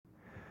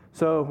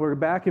So we're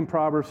back in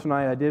Proverbs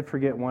tonight. I did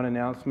forget one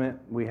announcement.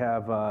 We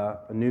have a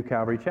new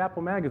Calvary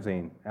Chapel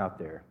magazine out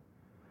there.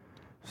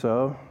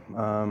 So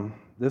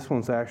this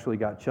one's actually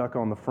got Chuck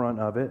on the front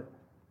of it,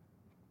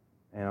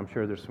 and I'm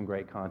sure there's some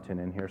great content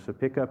in here. So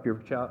pick up your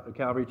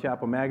Calvary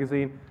Chapel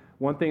magazine.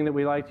 One thing that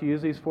we like to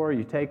use these for,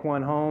 you take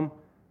one home,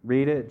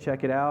 read it,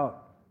 check it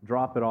out,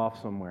 drop it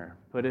off somewhere.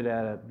 Put it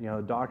at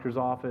a doctor's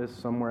office,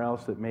 somewhere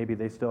else that maybe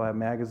they still have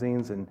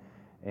magazines, and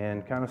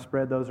kind of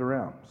spread those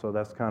around. So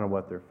that's kind of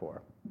what they're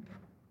for.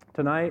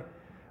 Tonight,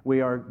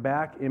 we are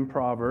back in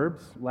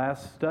Proverbs.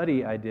 Last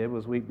study I did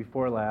was week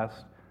before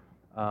last.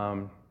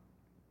 Paul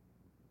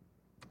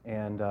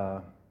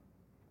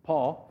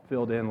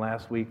filled in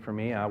last week for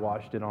me. I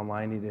watched it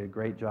online. He did a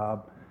great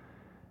job.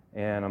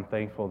 And I'm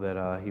thankful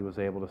that he was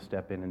able to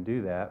step in and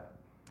do that.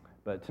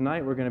 But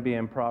tonight we're going to be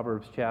in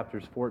Proverbs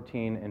chapters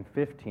 14 and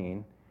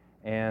 15.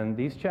 And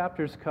these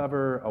chapters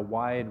cover a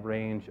wide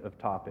range of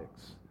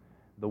topics.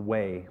 The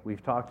way.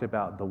 We've talked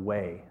about the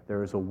way.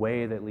 There is a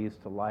way that leads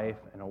to life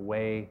and a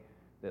way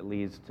that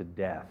leads to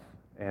death.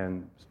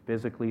 And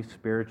physically,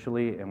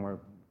 spiritually, and we're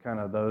kind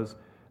of those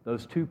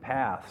two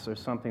paths are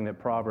something that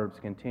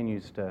Proverbs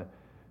continues to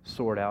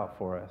sort out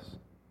for us.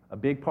 A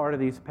big part of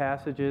these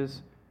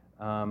passages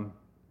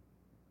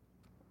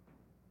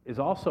is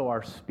also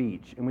our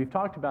speech. And we've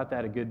talked about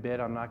that a good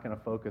bit. I'm not going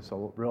to focus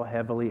real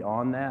heavily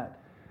on that.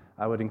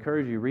 I would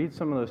encourage you, read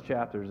some of those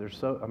chapters.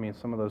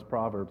 Some of those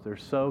Proverbs. They're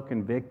so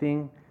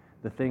convicting.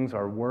 The things,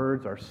 our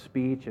words, our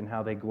speech, and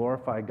how they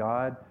glorify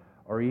God,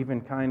 or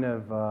even kind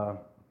of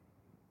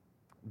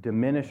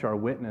diminish our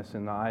witness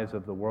in the eyes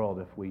of the world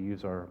if we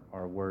use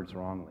our words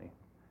wrongly.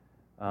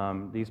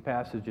 These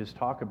passages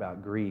talk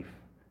about grief,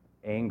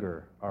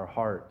 anger, our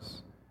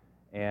hearts.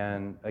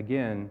 And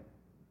again,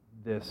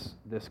 this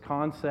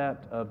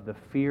concept of the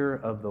fear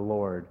of the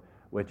Lord,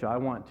 which I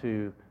want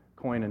to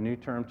coin a new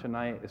term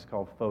tonight, is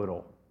called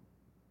fodal.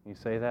 Can you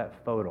say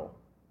that? Fodal.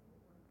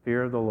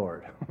 Fear of the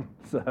Lord.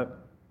 So,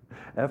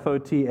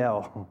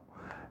 F-O-T-L.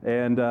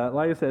 And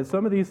like I said,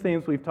 some of these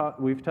things we've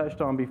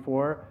touched on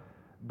before,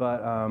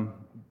 but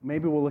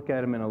maybe we'll look at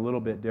them in a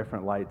little bit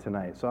different light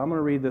tonight. So I'm going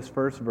to read this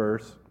first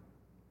verse,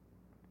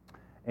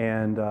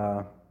 and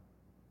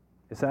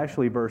it's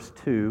actually verse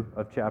 2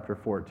 of chapter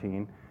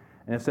 14.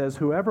 And it says,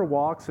 "Whoever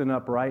walks in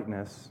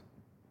uprightness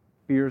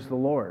fears the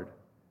Lord,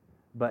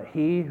 but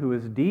he who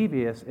is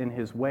devious in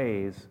his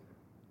ways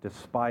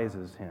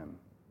despises him."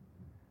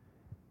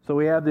 So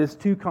we have these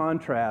two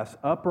contrasts,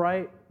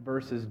 upright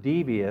versus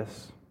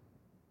devious,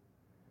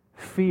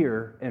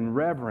 fear and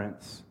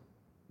reverence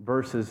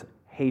versus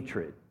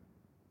hatred.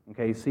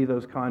 Okay, you see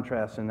those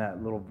contrasts in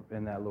that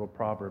little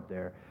proverb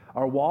there.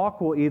 Our walk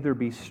will either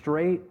be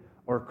straight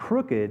or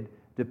crooked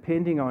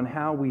depending on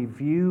how we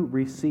view,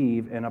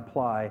 receive, and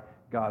apply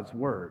God's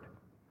word.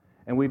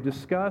 And we've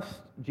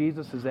discussed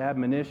Jesus'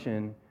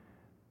 admonition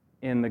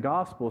in the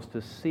Gospels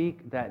to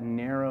seek that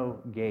narrow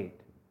gate,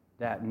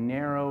 that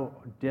narrow,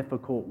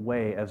 difficult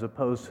way, as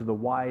opposed to the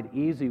wide,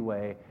 easy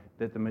way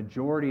that the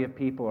majority of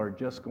people are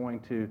just going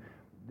to,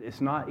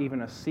 it's not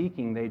even a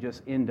seeking, they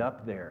just end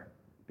up there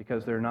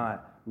because they're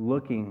not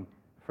looking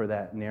for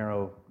that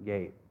narrow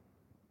gate.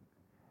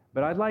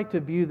 But I'd like to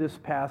view this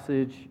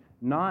passage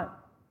not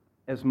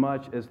as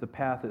much as the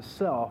path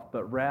itself,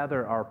 but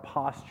rather our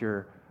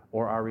posture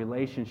or our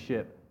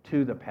relationship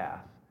to the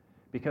path.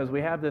 Because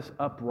we have this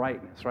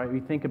uprightness, right? We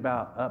think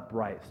about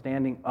upright,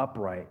 standing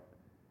upright.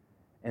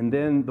 And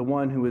then the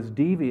one who is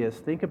devious,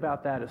 think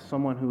about that as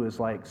someone who is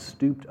like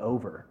stooped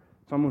over,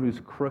 someone who's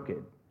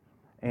crooked.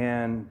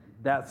 And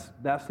that's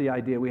the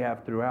idea we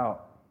have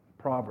throughout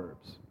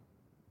Proverbs.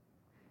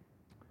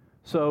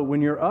 So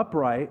when you're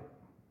upright,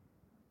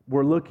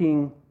 we're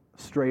looking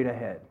straight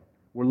ahead.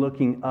 We're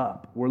looking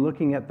up. We're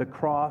looking at the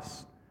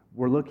cross.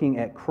 We're looking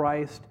at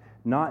Christ,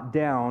 not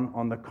down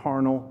on the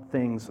carnal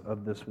things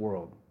of this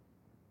world.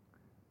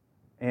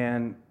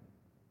 And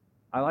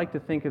I like to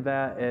think of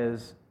that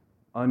as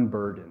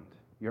unburdened.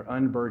 You're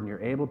unburdened.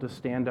 You're able to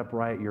stand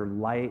upright. You're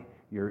light.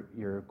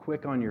 You're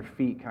quick on your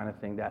feet kind of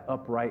thing, that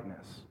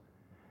uprightness.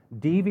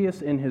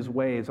 Devious in his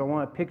ways. I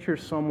want to picture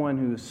someone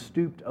who's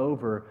stooped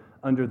over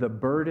under the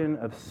burden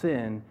of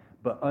sin,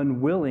 but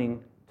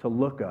unwilling to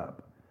look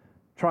up,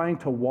 trying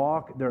to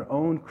walk their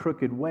own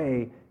crooked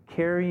way,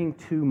 carrying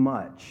too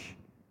much,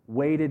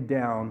 weighted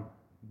down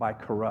by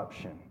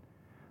corruption.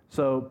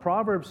 So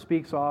Proverbs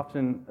speaks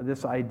often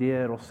this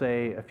idea. It'll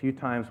say a few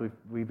times,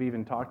 we've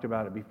even talked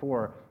about it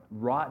before,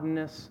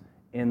 rottenness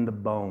in the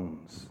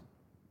bones.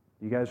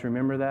 You guys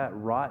remember that?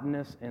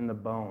 Rottenness in the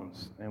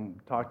bones. And we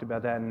talked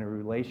about that in a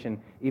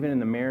relation, even in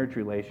the marriage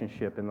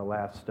relationship in the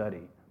last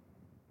study.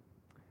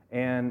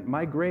 And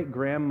my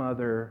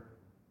great-grandmother,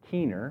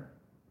 Keener,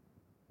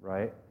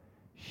 right,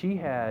 she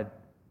had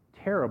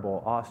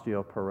terrible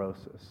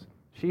osteoporosis.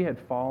 She had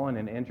fallen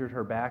and injured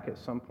her back at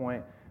some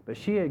point, but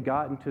she had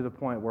gotten to the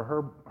point where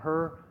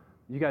her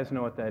you guys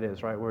know what that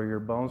is, right, where your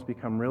bones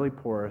become really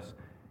porous,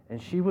 and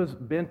she was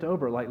bent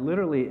over, like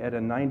literally at a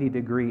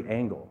 90-degree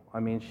angle. I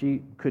mean,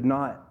 she could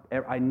not,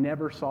 I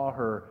never saw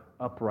her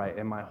upright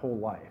in my whole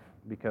life.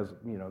 because,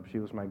 she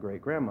was my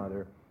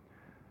great-grandmother.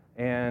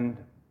 And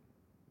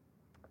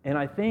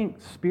I think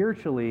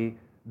spiritually,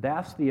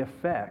 that's the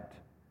effect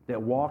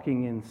that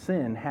walking in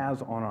sin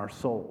has on our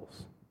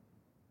souls.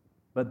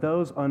 But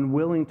those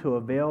unwilling to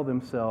avail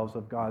themselves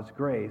of God's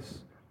grace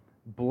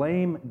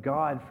blame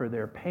God for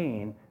their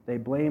pain. They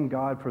blame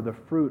God for the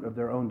fruit of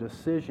their own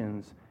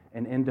decisions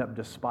and end up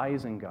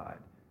despising God.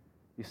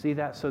 You see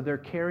that? So they're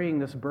carrying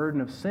this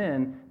burden of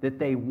sin that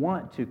they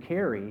want to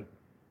carry.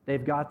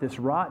 They've got this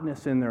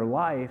rottenness in their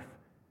life,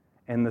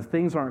 and the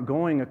things aren't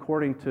going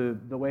according to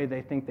the way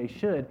they think they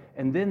should,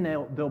 and then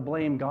they'll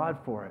blame God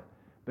for it.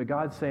 But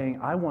God's saying,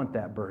 I want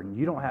that burden.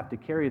 You don't have to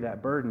carry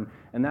that burden.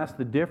 And that's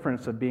the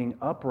difference of being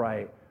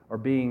upright or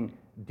being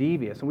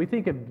devious. And we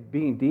think of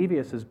being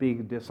devious as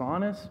being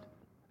dishonest,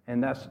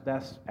 and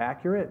that's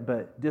accurate,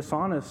 but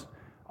dishonest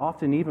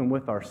often even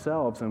with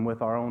ourselves and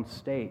with our own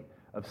state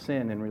of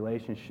sin in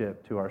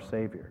relationship to our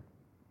Savior.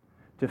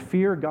 To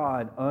fear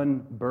God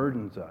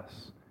unburdens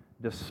us.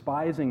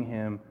 Despising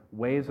Him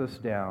weighs us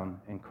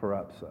down and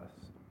corrupts us.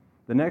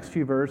 The next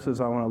few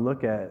verses I want to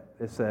look at,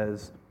 it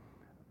says,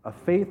 a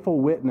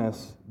faithful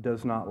witness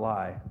does not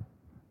lie,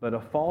 but a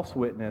false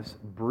witness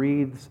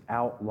breathes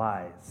out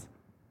lies.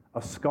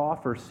 A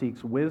scoffer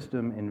seeks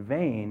wisdom in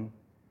vain,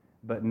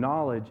 but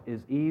knowledge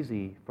is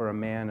easy for a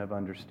man of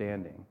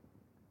understanding.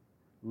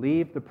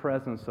 Leave the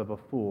presence of a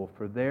fool,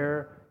 for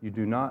there you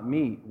do not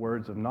meet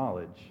words of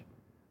knowledge.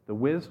 The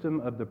wisdom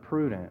of the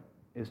prudent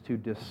is to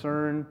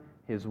discern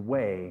his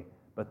way,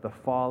 but the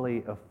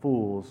folly of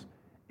fools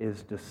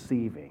is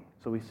deceiving.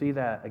 So we see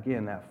that,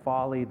 again, that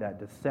folly, that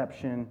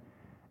deception.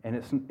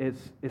 And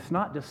it's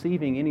not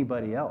deceiving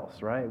anybody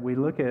else, right? We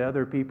look at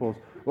other people's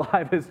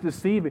lives as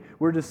deceiving.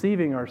 We're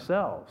deceiving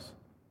ourselves.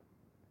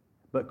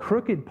 But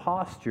crooked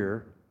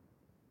posture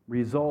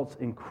results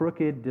in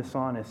crooked,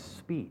 dishonest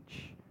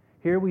speech.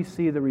 Here we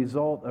see the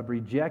result of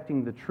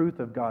rejecting the truth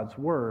of God's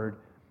word.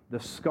 The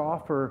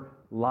scoffer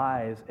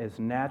lies as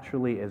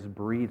naturally as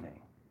breathing.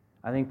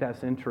 I think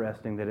that's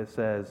interesting that it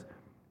says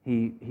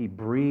he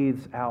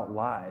breathes out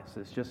lies.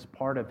 It's just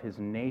part of his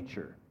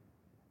nature.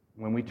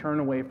 When we turn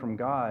away from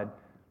God,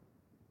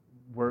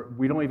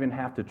 we don't even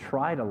have to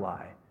try to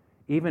lie.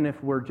 Even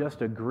if we're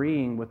just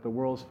agreeing with the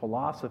world's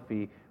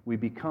philosophy, we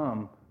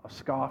become a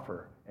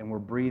scoffer, and we're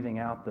breathing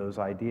out those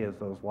ideas,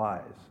 those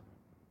lies.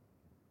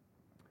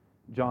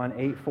 John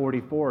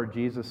 8:44,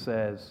 Jesus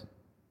says,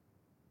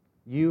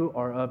 you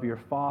are of your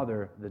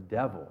father, the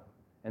devil.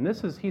 And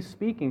he's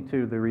speaking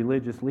to the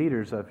religious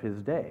leaders of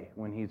his day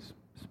when he's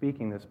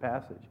speaking this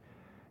passage.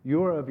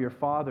 You are of your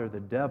father, the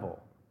devil,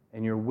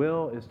 and your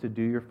will is to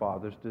do your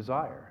father's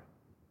desire.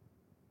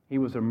 He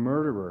was a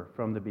murderer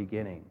from the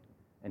beginning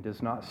and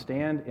does not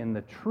stand in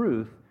the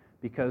truth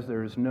because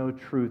there is no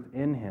truth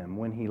in him.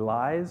 When he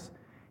lies,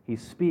 he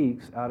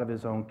speaks out of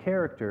his own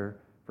character,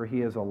 for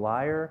he is a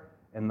liar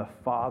and the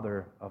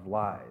father of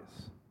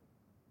lies.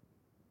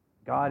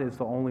 God is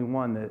the only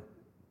one that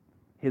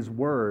his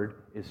word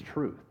is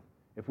truth.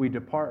 If we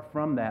depart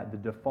from that, the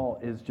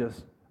default is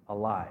just a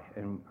lie,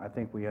 and I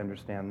think we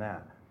understand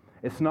that.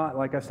 It's not,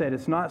 like I said,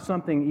 it's not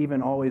something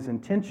even always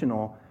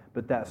intentional,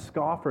 but that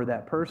scoffer,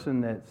 that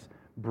person that's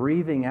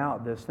breathing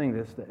out this thing,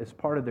 this is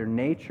part of their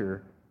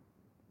nature.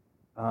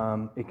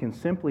 It can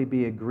simply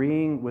be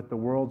agreeing with the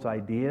world's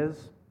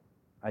ideas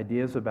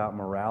about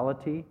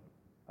morality,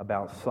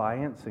 about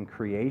science and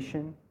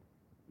creation,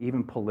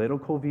 even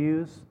political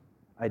views,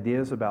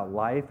 ideas about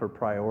life or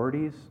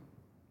priorities.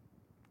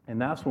 And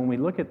that's when we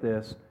look at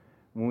this,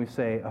 when we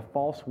say a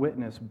false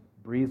witness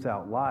breathes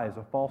out lies.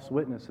 A false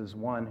witness is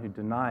one who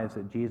denies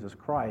that Jesus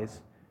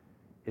Christ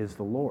is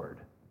the Lord,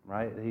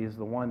 right? He is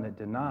the one that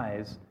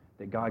denies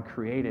that God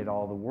created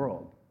all the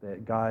world,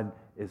 that God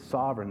is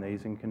sovereign, that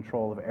He's in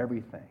control of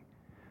everything.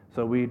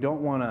 So we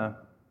don't want to,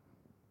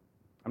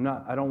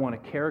 I don't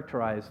want to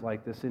characterize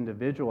like this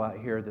individual out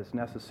here that's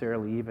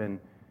necessarily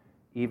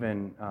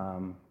even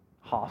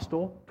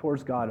hostile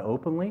towards God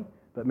openly,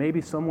 but maybe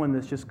someone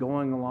that's just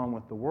going along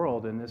with the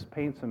world, and this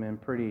paints them in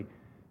pretty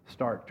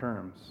stark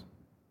terms,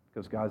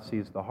 because God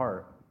sees the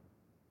heart.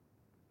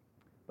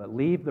 But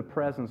leave the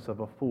presence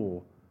of a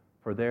fool,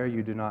 for there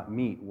you do not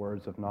meet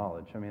words of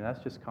knowledge. I mean,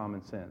 that's just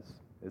common sense,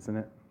 isn't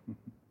it?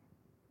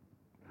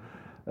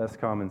 That's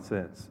common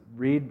sense.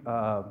 Read,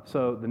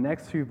 so the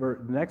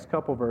next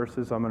couple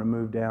verses, I'm going to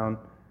move down.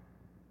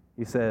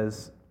 He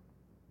says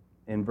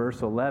in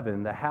verse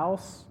 11, the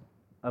house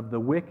of the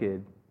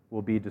wicked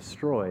will be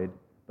destroyed,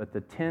 but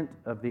the tent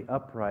of the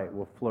upright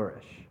will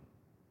flourish.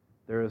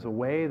 There is a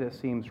way that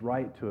seems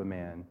right to a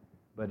man,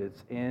 but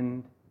its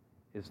end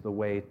is the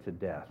way to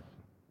death.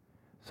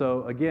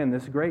 So again,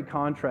 this great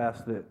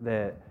contrast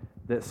that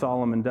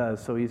Solomon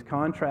does. So he's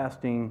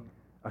contrasting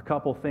a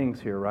couple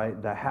things here,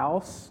 right? The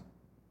house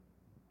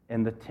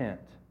and the tent.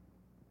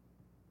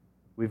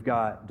 We've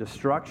got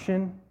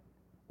destruction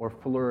or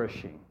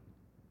flourishing.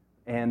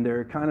 And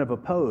they're kind of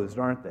opposed,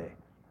 aren't they?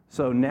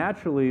 So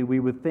naturally, we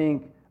would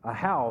think a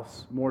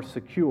house more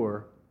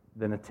secure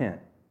than a tent.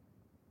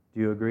 Do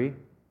you agree?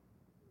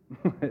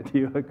 Do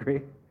you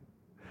agree?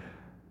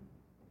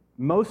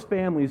 Most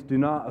families do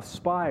not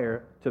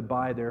aspire to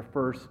buy their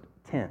first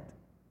tent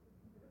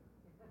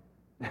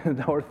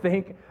or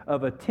think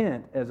of a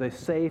tent as a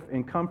safe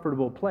and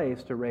comfortable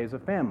place to raise a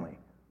family.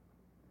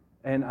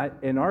 And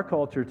in our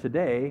culture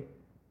today,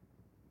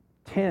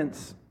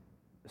 tents,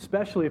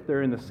 especially if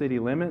they're in the city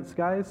limits,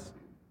 guys,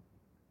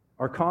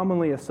 are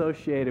commonly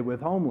associated with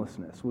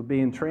homelessness, with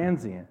being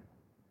transient.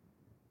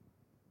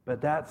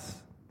 But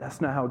that's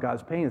not how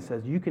God's painting. It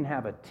says you can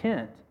have a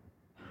tent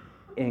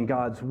in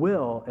God's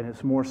will, and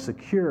it's more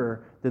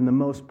secure than the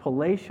most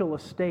palatial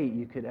estate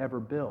you could ever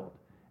build.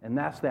 And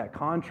that's that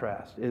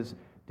contrast is,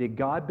 did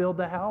God build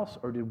the house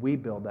or did we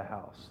build the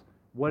house?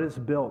 What is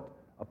built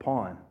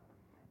upon?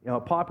 A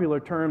popular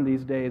term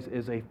these days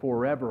is a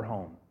forever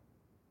home.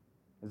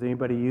 Has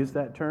anybody used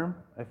that term,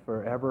 a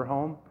forever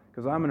home?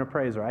 Because I'm an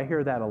appraiser. I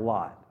hear that a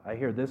lot. I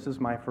hear, this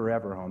is my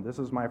forever home. This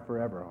is my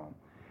forever home.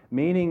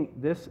 Meaning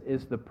this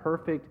is the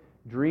perfect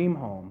dream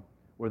home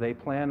where they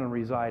plan on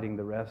residing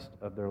the rest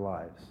of their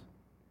lives.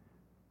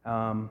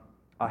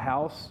 A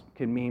house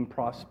can mean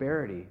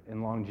prosperity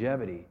and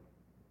longevity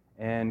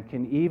and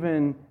can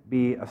even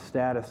be a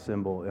status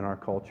symbol in our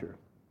culture.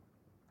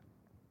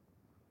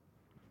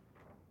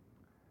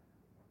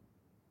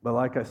 But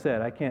like I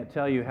said, I can't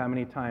tell you how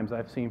many times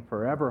I've seen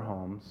forever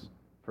homes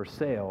for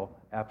sale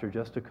after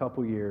just a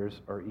couple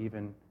years or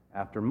even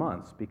after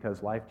months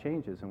because life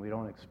changes and we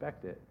don't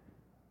expect it.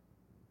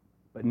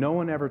 But no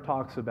one ever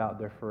talks about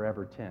their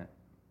forever tent.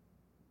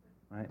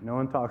 Right? No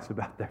one talks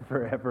about their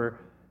forever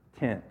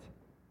tent.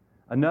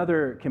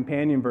 Another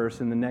companion verse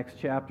in the next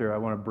chapter I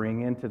want to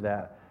bring into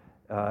that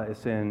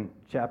is in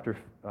chapter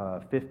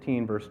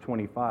 15, verse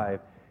 25.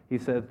 He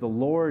says, "The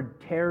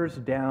Lord tears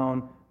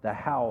down the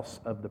house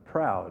of the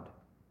proud."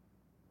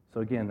 So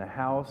again, the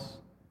house,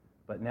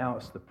 but now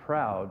it's the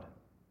proud,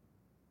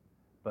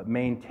 but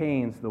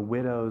maintains the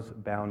widow's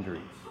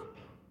boundaries.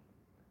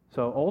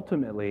 So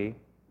ultimately,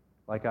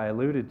 like I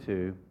alluded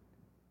to,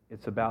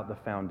 it's about the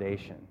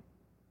foundation.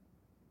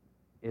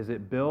 Is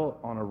it built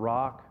on a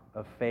rock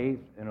of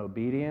faith and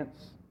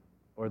obedience,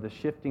 or the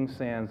shifting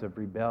sands of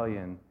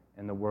rebellion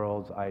and the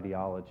world's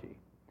ideology?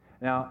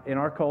 Now, in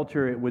our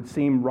culture, it would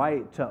seem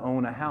right to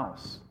own a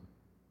house.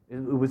 It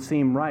would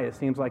seem right. It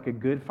seems like a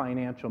good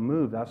financial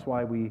move. That's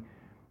why we,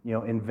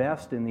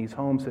 invest in these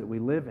homes that we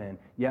live in.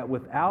 Yet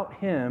without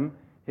Him,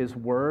 His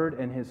Word,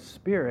 and His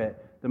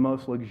Spirit, the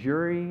most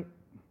luxurious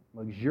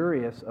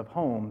of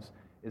homes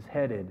is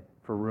headed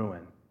for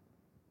ruin.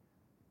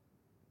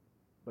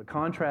 But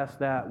contrast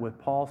that with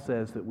Paul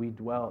says that we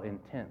dwell in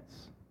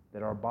tents,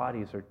 that our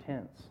bodies are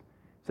tents.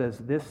 It says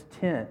this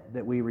tent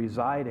that we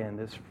reside in,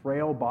 this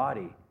frail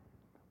body,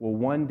 will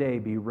one day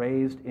be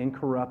raised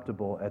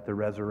incorruptible at the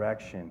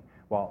resurrection,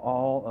 while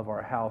all of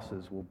our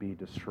houses will be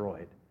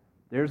destroyed.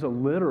 There's a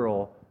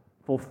literal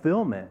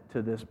fulfillment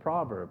to this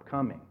proverb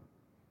coming.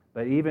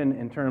 But even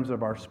in terms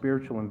of our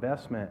spiritual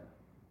investment,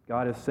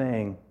 God is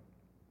saying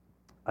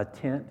a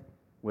tent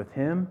with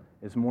Him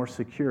is more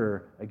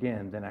secure,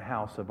 again, than a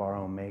house of our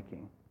own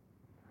making.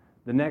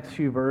 The next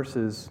few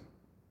verses,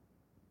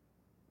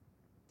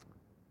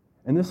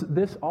 and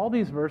all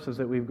these verses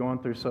that we've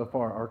gone through so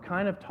far are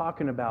kind of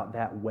talking about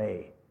that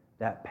way,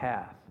 that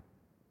path.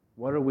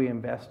 What are we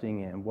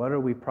investing in? What are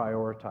we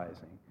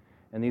prioritizing?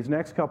 And these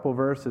next couple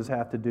verses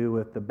have to do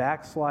with the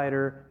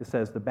backslider. It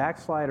says, the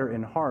backslider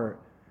in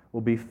heart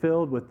will be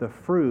filled with the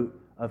fruit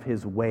of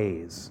his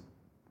ways,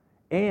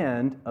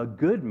 and a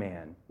good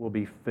man will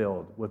be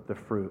filled with the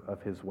fruit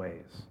of his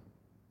ways.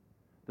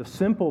 The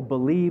simple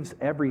believes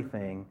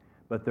everything,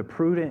 but the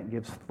prudent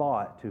gives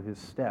thought to his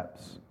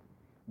steps.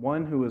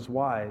 One who is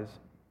wise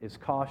is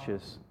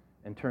cautious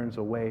and turns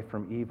away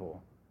from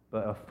evil,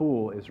 but a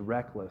fool is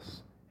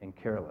reckless and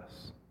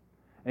careless.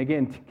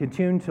 Again,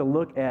 continuing to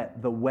look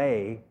at the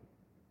way,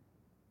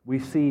 we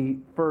see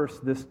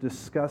first this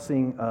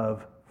discussing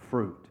of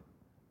fruit,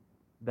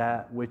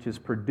 that which is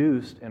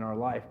produced in our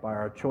life by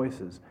our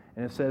choices.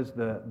 And it says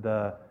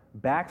the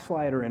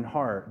backslider in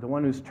heart, the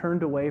one who's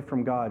turned away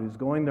from God, who's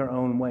going their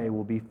own way,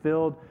 will be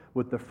filled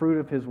with the fruit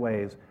of his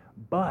ways,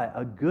 but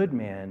a good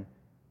man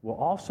will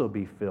also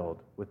be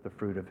filled with the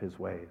fruit of his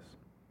ways.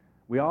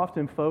 We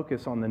often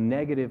focus on the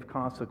negative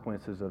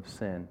consequences of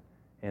sin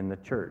in the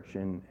church,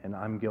 and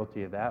I'm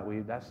guilty of that.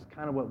 That's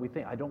kind of what we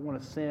think. I don't want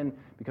to sin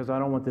because I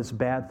don't want this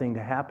bad thing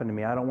to happen to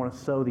me. I don't want to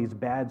sow these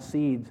bad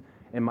seeds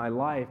in my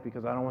life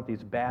because I don't want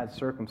these bad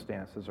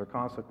circumstances or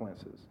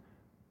consequences.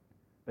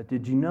 But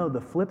did you know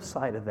the flip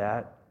side of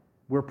that?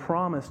 We're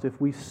promised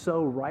if we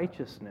sow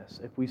righteousness,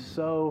 if we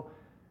sow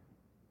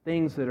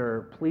things that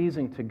are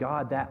pleasing to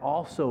God, that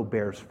also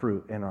bears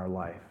fruit in our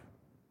life,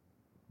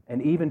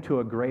 and even to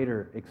a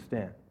greater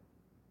extent.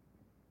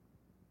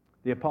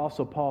 The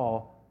Apostle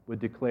Paul would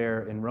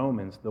declare in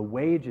Romans, the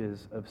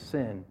wages of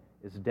sin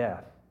is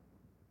death.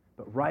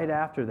 But right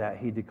after that,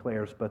 he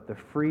declares, but the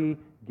free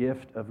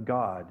gift of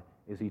God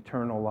is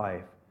eternal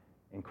life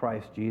in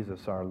Christ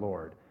Jesus our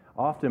Lord.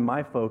 Often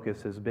my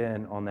focus has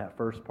been on that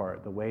first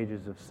part, the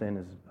wages of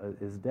sin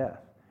is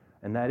death.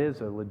 And that is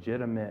a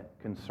legitimate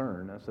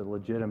concern. That's a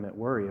legitimate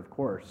worry, of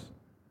course.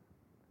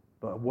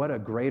 But what a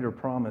greater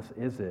promise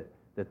is it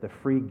that the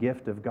free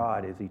gift of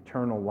God is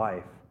eternal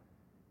life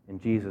in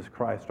Jesus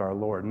Christ our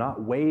Lord.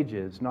 Not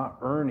wages, not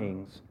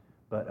earnings,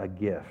 but a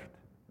gift.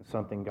 It's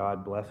something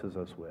God blesses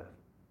us with.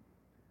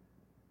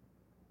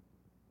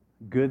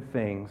 Good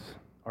things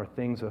are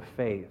things of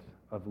faith,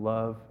 of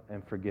love,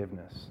 and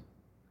forgiveness.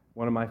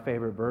 One of my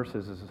favorite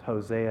verses is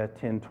Hosea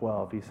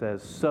 10:12. He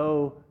says,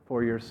 "Sow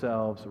for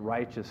yourselves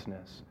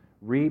righteousness,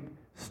 reap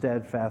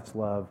steadfast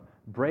love,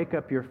 break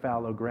up your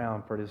fallow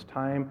ground, for it is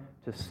time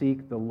to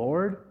seek the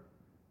Lord,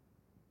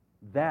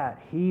 that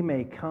he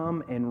may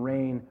come and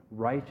rain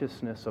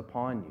righteousness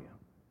upon you."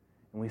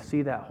 And we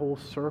see that whole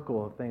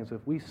circle of things.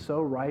 If we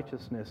sow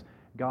righteousness,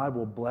 God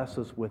will bless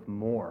us with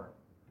more,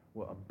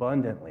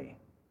 abundantly.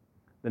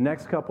 The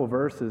next couple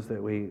verses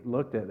that we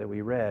looked at, that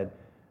we read,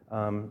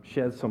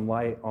 shed some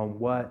light on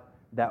what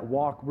that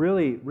walk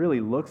really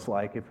looks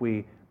like. If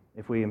we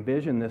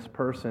envision this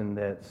person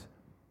that's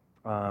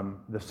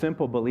the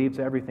simple believes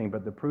everything,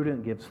 but the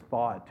prudent gives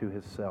thought to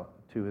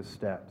his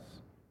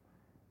steps.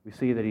 We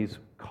see that he's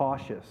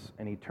cautious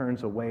and he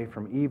turns away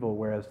from evil,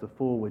 whereas the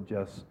fool would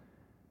just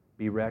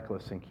be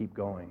reckless and keep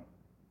going.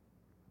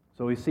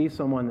 So we see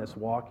someone that's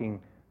walking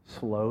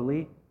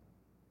slowly,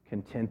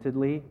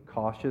 contentedly,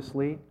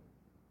 cautiously.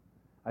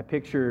 I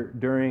picture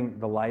during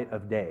the light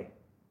of day,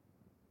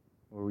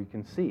 where you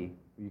can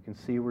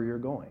see where you're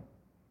going.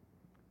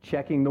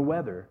 Checking the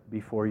weather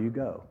before you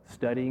go.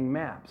 Studying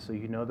maps so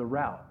you know the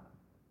route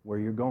where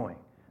you're going.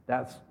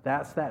 That's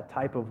that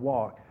type of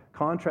walk.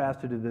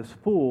 Contrasted to this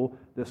fool,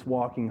 this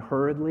walking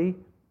hurriedly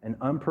and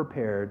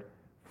unprepared,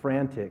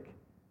 frantic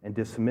and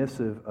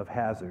dismissive of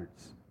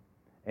hazards.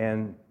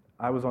 And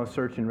I was on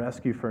search and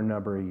rescue for a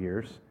number of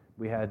years.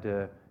 We had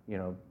to,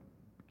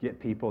 get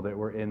people that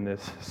were in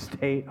this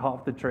state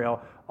off the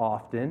trail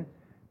often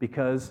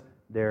because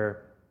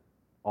they're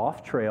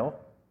off trail.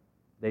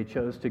 They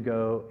chose to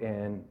go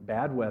in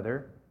bad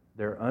weather.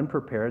 They're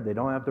unprepared. They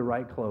don't have the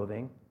right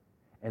clothing.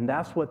 And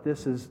that's what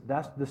this is.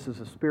 This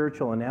is a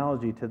spiritual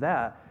analogy to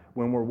that.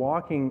 When we're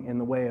walking in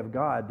the way of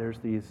God, there's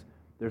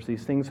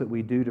these things that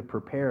we do to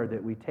prepare,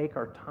 that we take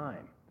our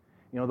time.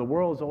 The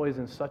world is always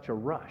in such a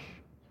rush.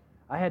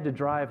 I had to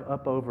drive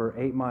up over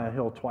 8 Mile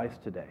Hill twice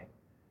today.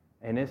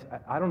 And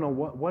I don't know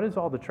what is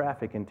all the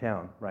traffic in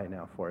town right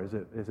now for? Is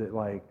it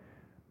like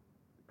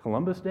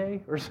Columbus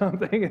Day or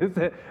something?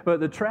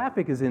 But the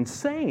traffic is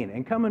insane,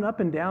 and coming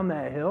up and down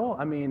that hill,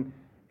 I mean,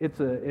 it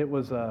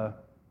was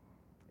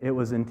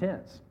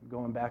intense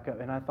going back up.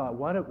 And I thought,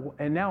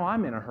 and now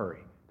I'm in a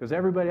hurry because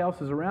everybody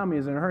else is around me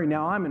is in a hurry.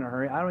 Now I'm in a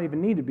hurry. I don't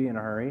even need to be in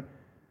a hurry.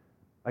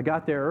 I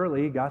got there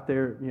early. Got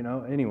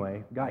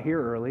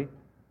here early,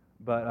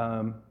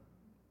 but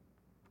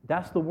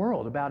that's the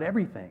world about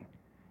everything.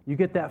 You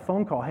get that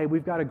phone call, hey,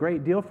 we've got a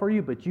great deal for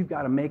you, but you've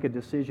got to make a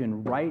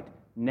decision right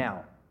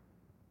now.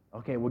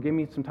 Okay, well, give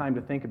me some time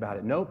to think about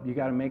it. Nope, you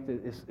got to make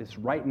it's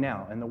right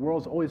now. And the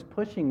world's always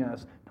pushing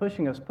us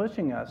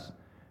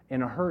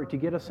in a hurry, to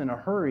get us in a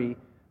hurry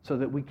so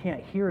that we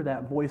can't hear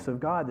that voice of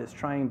God that's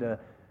trying to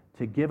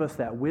give us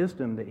that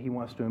wisdom that he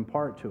wants to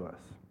impart to us.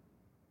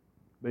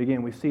 But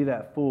again, we see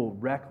that fool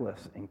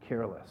reckless and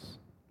careless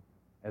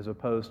as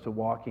opposed to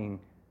walking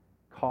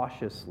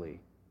cautiously.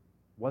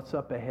 What's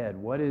up ahead?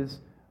 What is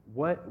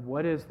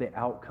the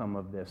outcome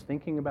of this?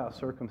 Thinking about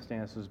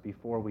circumstances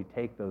before we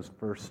take those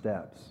first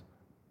steps.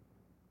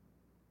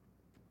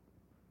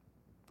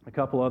 A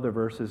couple other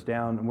verses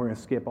down, and we're going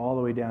to skip all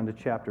the way down to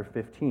chapter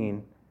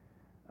 15,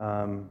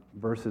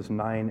 verses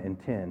 9 and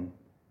 10.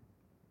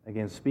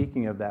 Again,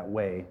 speaking of that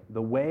way,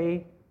 the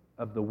way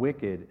of the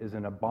wicked is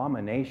an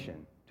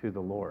abomination to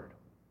the Lord,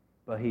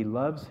 but he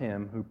loves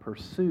him who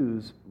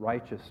pursues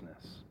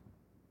righteousness.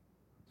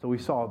 So we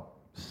saw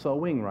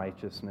sowing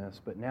righteousness,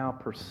 but now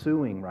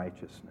pursuing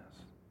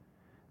righteousness.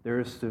 There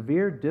is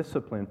severe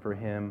discipline for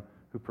him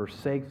who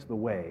forsakes the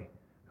way.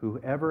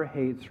 Whoever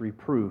hates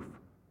reproof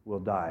will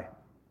die.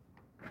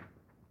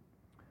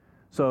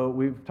 So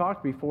we've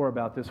talked before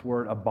about this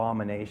word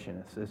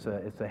abomination. It's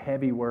a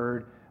heavy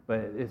word,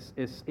 but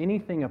it's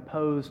anything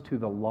opposed to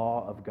the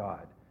law of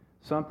God.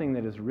 Something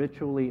that is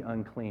ritually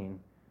unclean,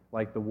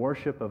 like the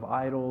worship of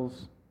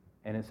idols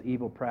and its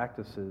evil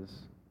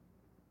practices.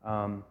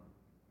 And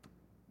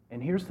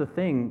here's the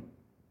thing,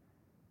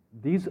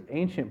 these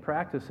ancient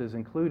practices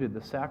included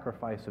the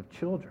sacrifice of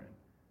children.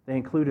 They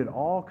included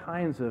all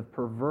kinds of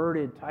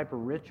perverted type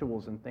of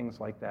rituals and things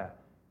like that.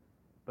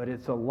 But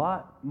it's a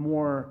lot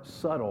more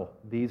subtle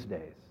these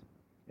days.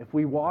 If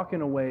we walk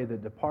in a way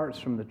that departs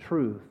from the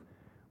truth,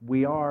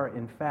 we are,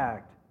 in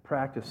fact,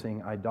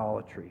 practicing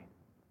idolatry.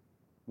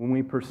 When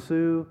we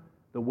pursue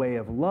the way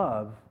of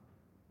love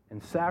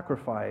and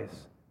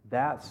sacrifice,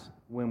 that's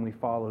when we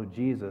follow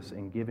Jesus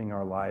in giving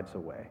our lives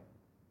away.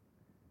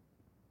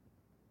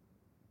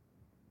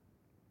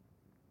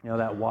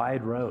 That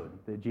wide road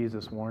that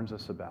Jesus warns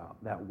us about,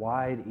 that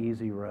wide,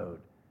 easy road.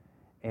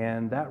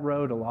 And that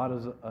road a lot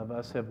of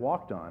us have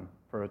walked on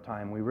for a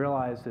time. We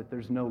realize that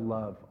there's no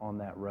love on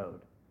that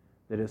road,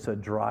 that it's a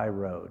dry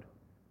road.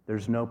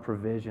 There's no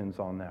provisions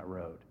on that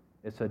road.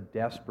 It's a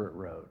desperate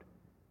road.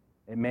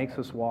 It makes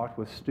us walk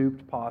with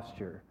stooped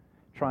posture,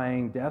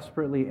 trying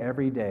desperately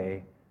every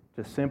day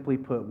to simply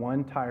put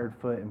one tired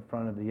foot in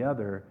front of the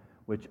other,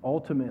 which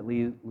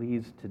ultimately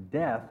leads to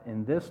death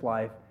in this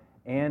life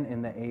and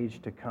in the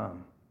age to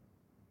come.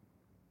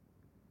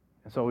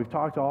 And so we've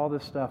talked all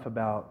this stuff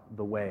about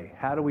the way.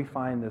 How do we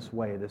find this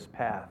way, this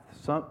path?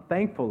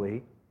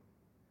 Thankfully,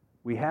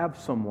 we have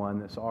someone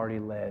that's already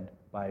led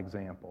by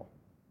example.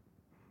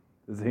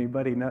 Does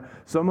anybody know?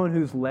 Someone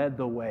who's led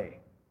the way.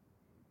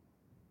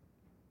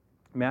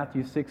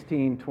 Matthew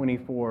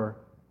 16:24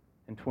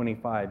 and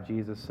 25,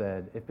 Jesus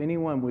said, "If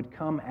anyone would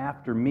come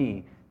after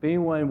me, if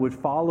anyone would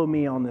follow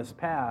me on this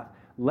path,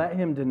 let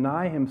him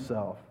deny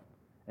himself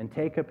and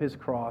take up his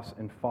cross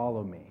and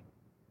follow me.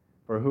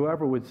 For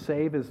whoever would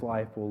save his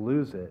life will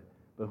lose it,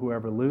 but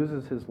whoever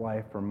loses his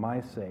life for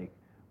my sake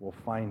will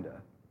find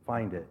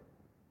it."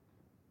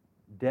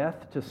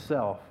 Death to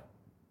self,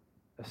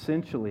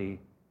 essentially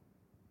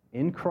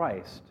in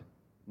Christ,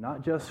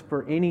 not just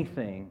for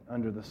anything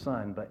under the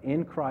sun, but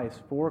in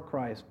Christ,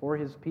 for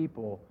his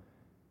people,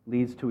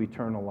 leads to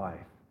eternal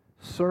life.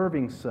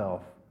 Serving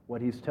self,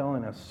 what he's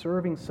telling us,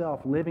 serving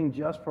self, living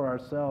just for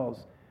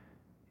ourselves,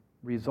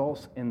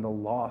 results in the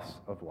loss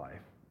of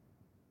life.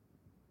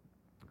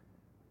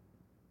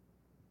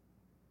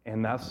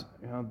 And that's,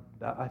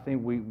 I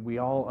think we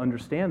all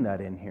understand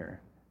that in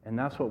here. And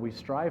that's what we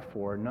strive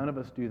for. None of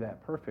us do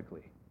that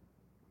perfectly.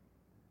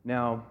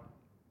 Now,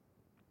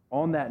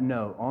 on that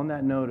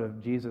note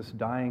of Jesus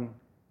dying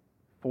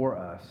for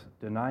us,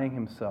 denying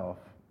himself,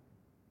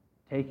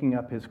 taking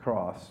up his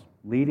cross,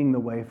 leading the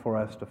way for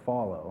us to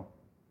follow,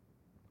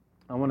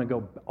 I want to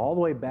go all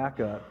the way back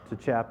up to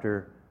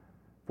chapter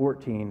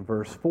 14,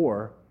 verse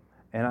 4.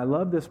 And I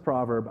love this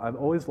proverb. I've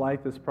always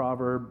liked this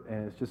proverb,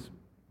 and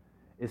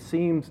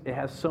it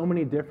has so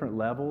many different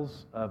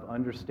levels of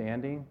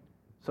understanding,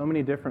 so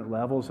many different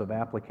levels of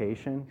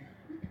application.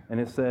 And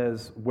it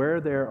says, "Where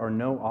there are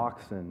no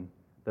oxen,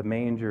 the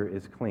manger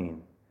is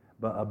clean,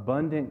 but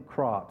abundant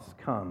crops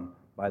come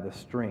by the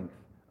strength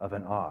of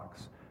an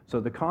ox." So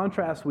the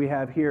contrast we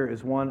have here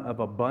is one of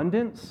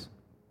abundance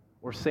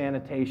or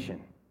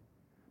sanitation,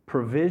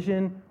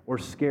 provision or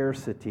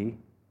scarcity.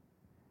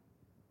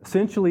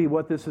 Essentially,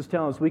 what this is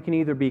telling us, we can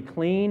either be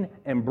clean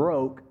and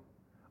broke,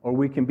 or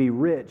we can be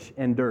rich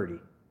and dirty.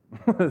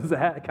 Is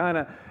that kind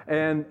of,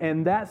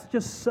 and that's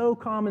just so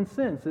common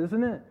sense,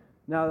 isn't it?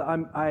 Now,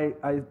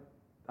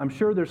 I'm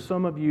sure there's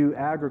some of you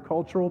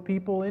agricultural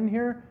people in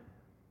here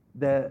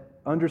that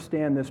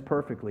understand this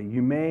perfectly.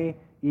 You may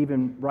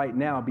even right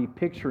now be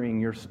picturing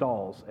your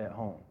stalls at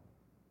home.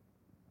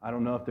 I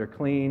don't know if they're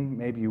clean.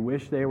 Maybe you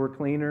wish they were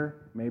cleaner.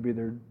 Maybe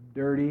they're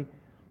dirty.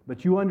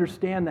 But you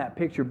understand that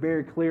picture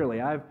very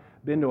clearly. I've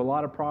been to a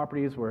lot of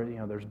properties where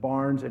there's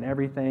barns and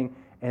everything,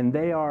 and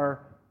they are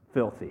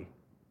filthy,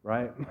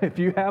 right? If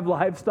you have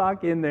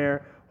livestock in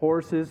there,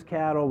 horses,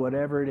 cattle,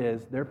 whatever it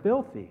is, they're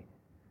filthy.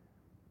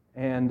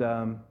 And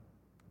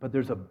but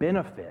there's a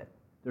benefit.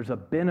 There's a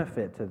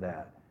benefit to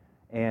that,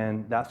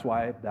 and that's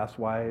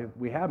why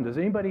we have them. Does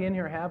anybody in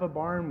here have a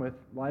barn with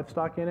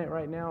livestock in it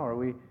right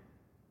now?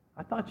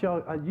 I thought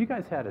you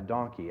guys had a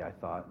donkey. I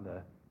thought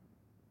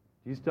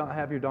do you still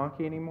have your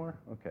donkey anymore?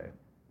 Okay,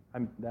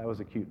 that was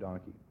a cute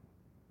donkey.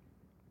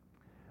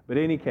 But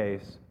in any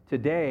case,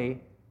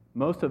 today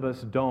most of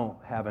us don't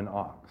have an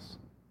ox,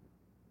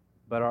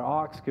 but our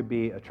ox could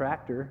be a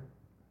tractor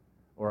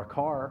or a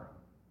car.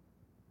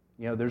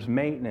 There's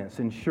maintenance,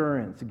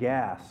 insurance,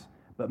 gas.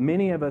 But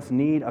many of us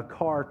need a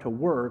car to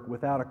work.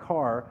 Without a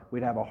car,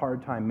 we'd have a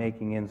hard time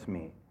making ends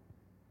meet.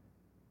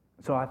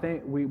 So I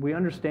think we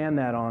understand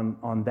that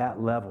on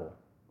that level,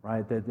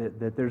 right?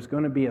 That there's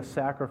going to be a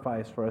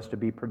sacrifice for us to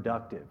be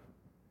productive.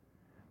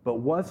 But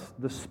what's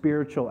the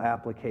spiritual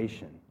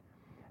application?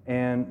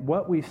 And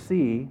what we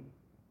see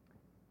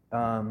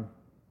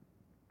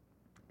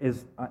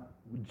is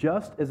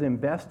just as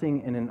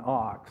investing in an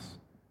ox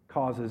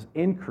causes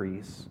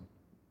increase,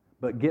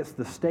 but gets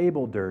the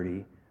stable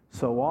dirty,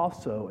 so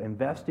also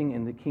investing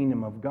in the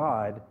kingdom of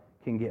God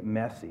can get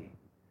messy.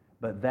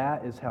 But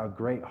that is how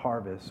great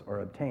harvests are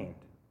obtained.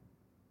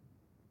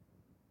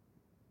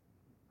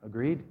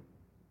 Agreed?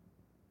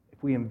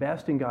 If we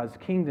invest in God's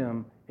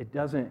kingdom, it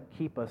doesn't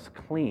keep us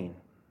clean.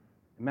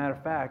 As a matter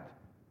of fact,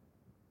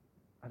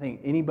 I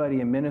think anybody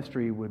in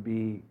ministry would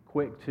be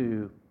quick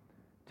to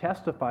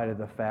testify to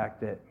the fact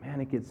that, man,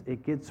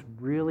 it gets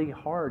really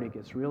hard, it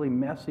gets really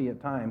messy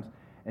at times.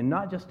 And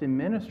not just in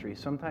ministry.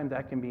 Sometimes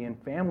that can be in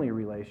family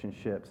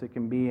relationships. It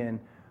can be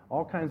in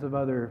all kinds of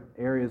other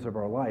areas of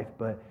our life.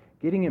 But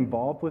getting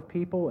involved with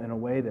people in a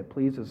way that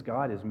pleases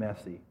God is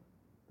messy.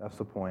 That's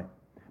the point.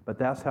 But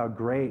that's how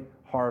great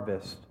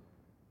harvests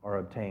are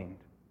obtained.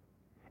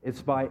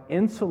 It's by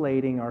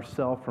insulating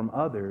ourselves from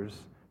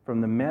others, from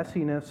the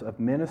messiness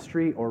of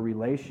ministry or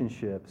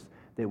relationships,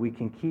 that we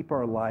can keep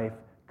our life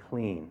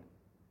clean.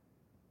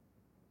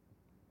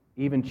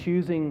 Even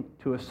choosing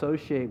to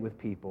associate with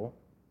people,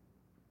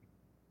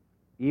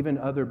 even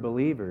other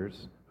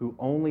believers who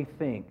only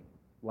think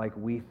like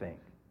we think,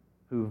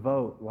 who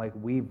vote like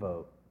we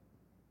vote,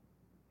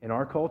 In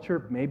our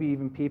culture, maybe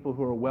even people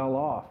who are well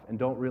off and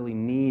don't really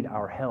need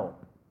our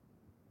help.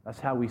 That's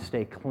how we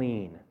stay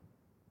clean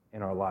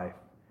in our life.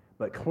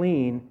 But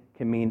clean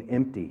can mean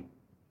empty,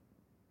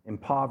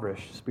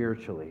 impoverished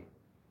spiritually.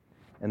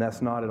 And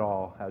that's not at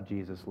all how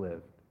Jesus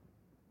lived.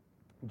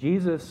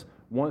 Jesus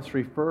once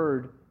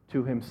referred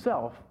to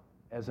himself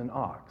as an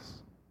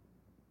ox.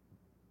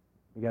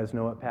 You guys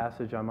know what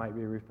passage I might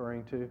be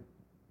referring to?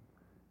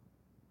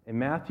 In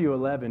Matthew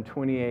 11,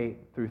 28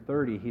 through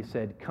 30, he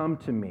said, "Come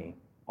to me,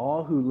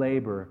 all who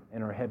labor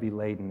and are heavy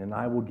laden, and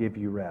I will give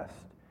you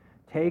rest.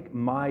 Take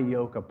my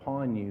yoke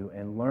upon you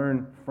and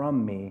learn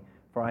from me,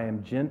 for I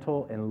am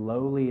gentle and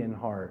lowly in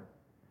heart,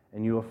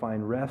 and you will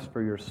find rest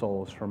for your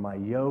souls, for my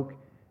yoke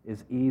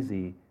is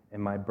easy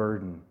and my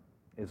burden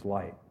is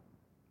light."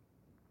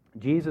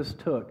 Jesus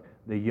took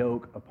the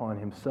yoke upon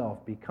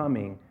himself,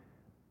 becoming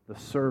the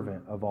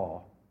servant of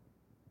all.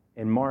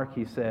 In Mark,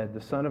 he said,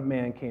 "The Son of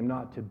Man came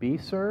not to be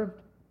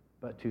served,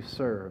 but to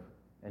serve,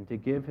 and to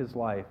give his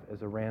life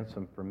as a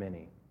ransom for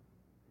many."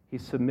 He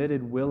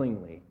submitted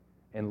willingly,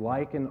 and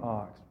like an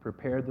ox,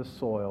 prepared the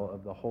soil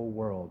of the whole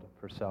world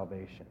for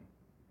salvation.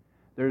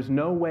 There's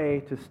no way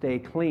to stay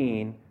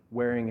clean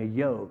wearing a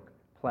yoke,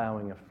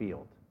 plowing a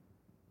field.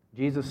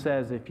 Jesus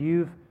says, if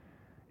you've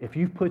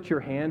put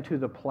your hand to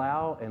the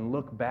plow and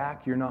look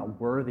back, you're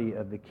not worthy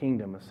of the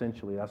kingdom,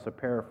 essentially. That's a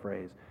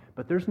paraphrase.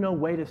 But there's no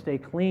way to stay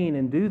clean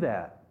and do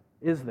that,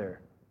 is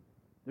there?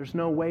 There's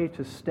no way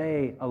to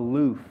stay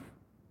aloof.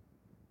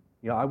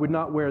 You know, I would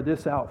not wear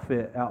this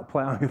outfit out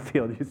plowing a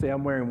field. You see,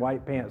 I'm wearing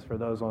white pants for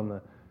those on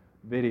the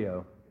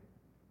video.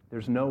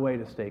 There's no way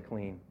to stay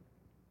clean.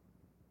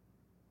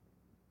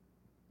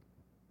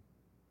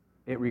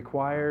 It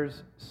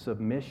requires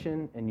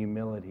submission and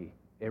humility.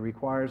 It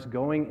requires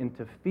going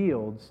into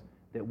fields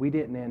that we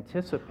didn't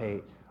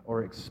anticipate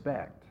or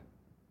expect.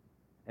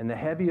 And the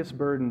heaviest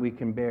burden we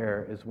can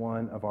bear is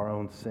one of our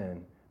own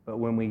sin. But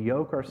when we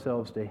yoke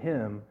ourselves to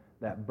him,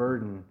 that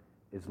burden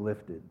is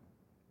lifted.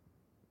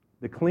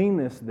 The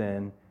cleanness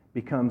then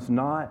becomes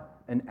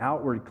not an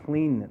outward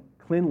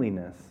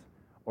cleanliness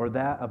or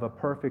that of a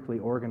perfectly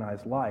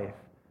organized life,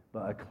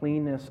 but a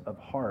cleanness of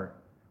heart,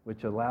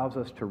 which allows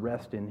us to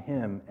rest in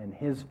him and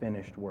his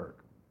finished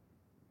work.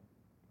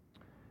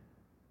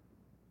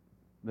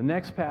 The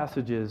next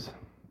passages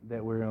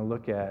that we're going to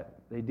look at,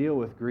 they deal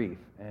with grief.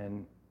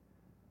 And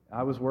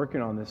I was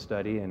working on this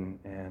study, and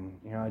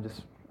you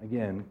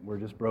know, we're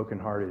just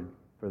brokenhearted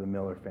for the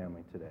Miller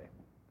family today.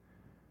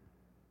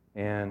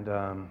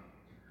 And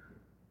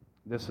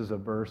this is a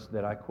verse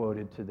that I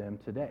quoted to them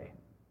today.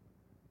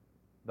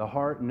 The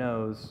heart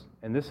knows,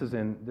 and this is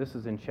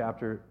in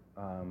chapter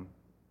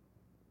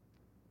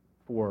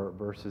 4,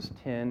 verses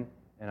 10,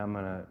 and I'm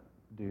going to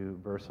do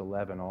verse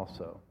 11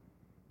 also.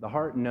 The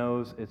heart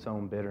knows its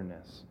own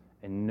bitterness,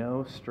 and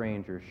no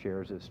stranger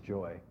shares its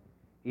joy.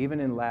 Even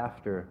in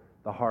laughter,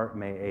 the heart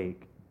may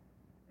ache,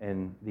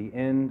 and the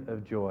end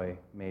of joy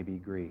may be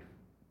grief.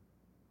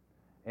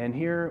 And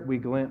here we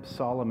glimpse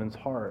Solomon's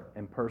heart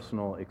and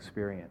personal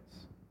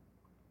experience.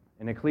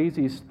 In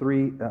Ecclesiastes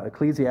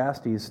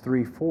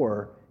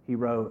 3:4, he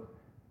wrote,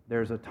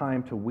 "There's a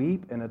time to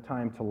weep and a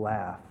time to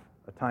laugh,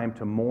 a time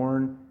to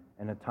mourn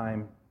and a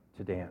time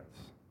to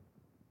dance."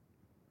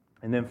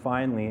 And then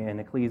finally, in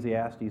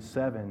Ecclesiastes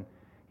 7,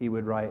 he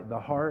would write,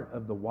 "The heart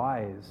of the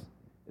wise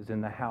is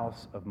in the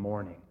house of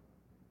mourning,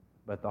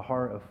 but the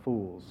heart of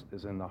fools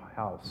is in the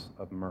house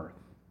of mirth."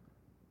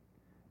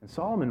 And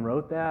Solomon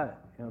wrote that.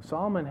 You know,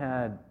 Solomon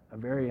had a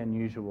very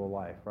unusual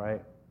life,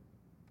 right?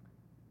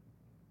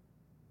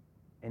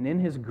 And in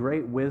his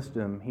great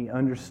wisdom, he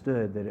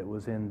understood that it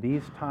was in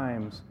these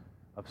times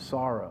of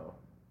sorrow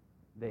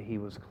that he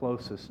was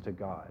closest to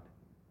God.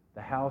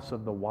 The house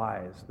of the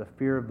wise, the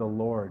fear of the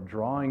Lord,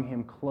 drawing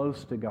him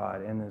close to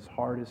God in his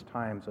hardest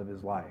times of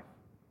his life.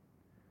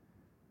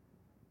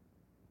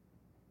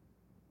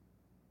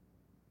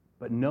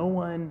 But no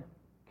one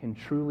can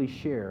truly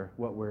share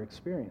what we're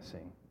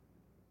experiencing.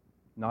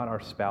 Not our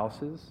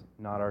spouses,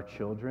 not our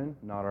children,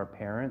 not our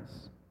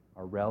parents,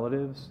 our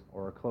relatives,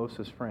 or our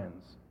closest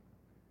friends.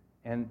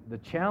 And the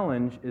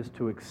challenge is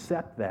to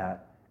accept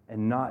that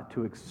and not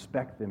to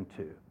expect them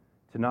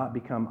to not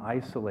become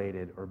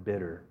isolated or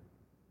bitter.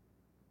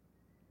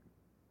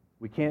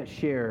 We can't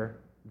share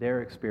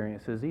their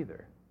experiences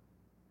either.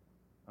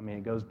 I mean,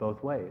 it goes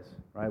both ways,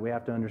 right? We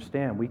have to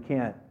understand we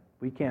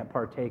can't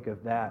partake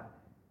of that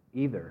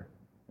either.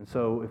 And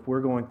so if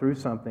we're going through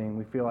something,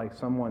 we feel like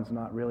someone's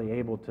not really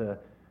able to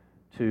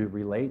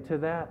relate to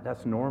that,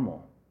 that's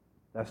normal.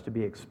 That's to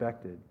be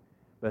expected.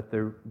 But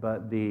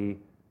the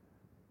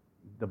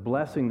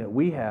blessing that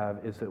we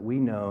have is that we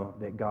know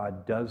that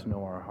God does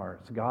know our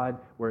hearts. God,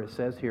 where it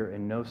says here,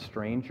 "and no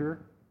stranger,"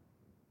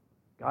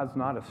 God's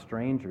not a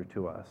stranger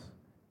to us.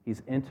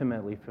 He's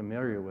intimately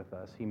familiar with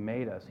us. He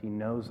made us. He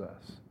knows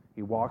us.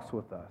 He walks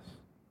with us.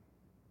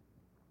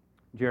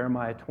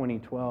 Jeremiah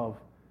 20:12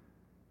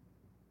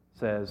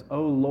 says,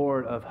 "O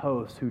Lord of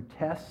hosts, who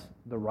tests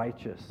the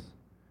righteous,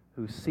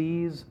 who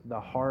sees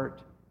the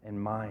heart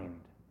and mind."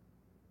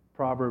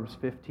 Proverbs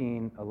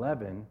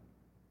 15:11,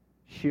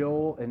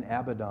 Sheol and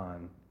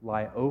Abaddon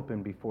lie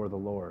open before the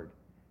Lord.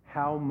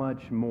 How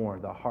much more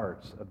the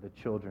hearts of the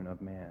children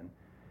of man.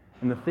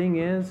 And the thing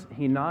is,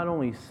 he not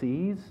only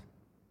sees,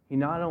 he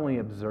not only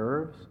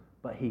observes,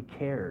 but he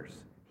cares.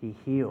 He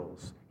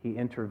heals. He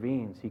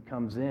intervenes. He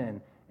comes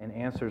in and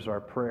answers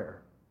our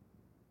prayer.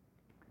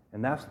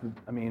 And that's,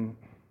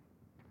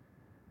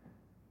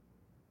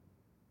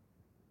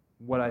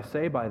 what I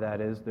say by that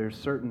is there's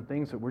certain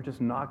things that we're just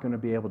not going to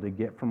be able to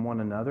get from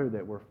one another,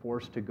 that we're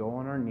forced to go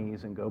on our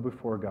knees and go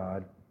before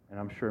God. And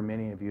I'm sure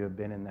many of you have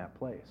been in that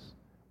place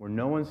where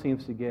no one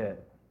seems to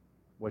get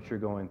what you're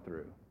going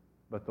through,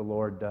 but the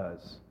Lord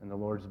does. And the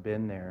Lord's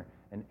been there.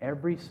 And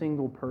every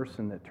single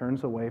person that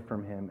turns away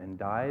from him and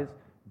dies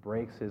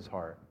breaks his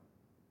heart.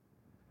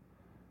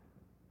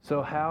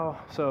 So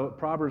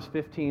Proverbs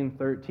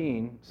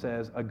 15:13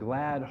 says, a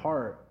glad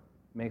heart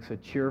makes a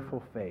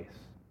cheerful face,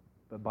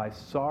 but by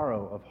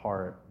sorrow of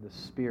heart, the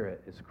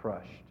spirit is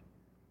crushed.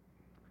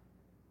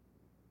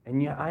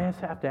 And yet I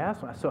just have to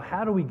ask myself, so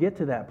how do we get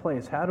to that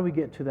place? How do we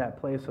get to that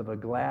place of a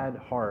glad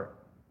heart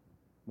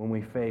when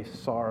we face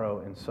sorrow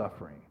and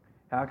suffering?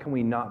 How can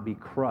we not be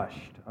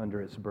crushed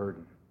under its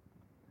burden?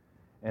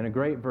 And a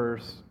great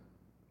verse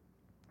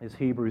is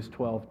Hebrews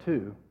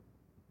 12:2.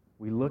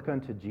 We look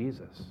unto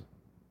Jesus.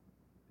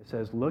 It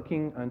says,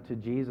 looking unto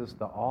Jesus,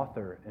 the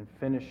author and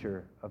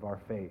finisher of our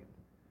faith,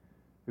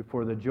 who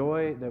for the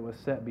joy that was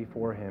set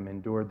before him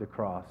endured the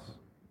cross,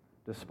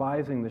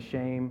 despising the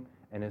shame,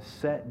 and is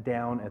set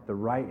down at the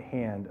right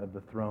hand of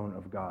the throne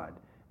of God.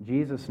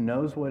 Jesus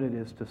knows what it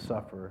is to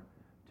suffer,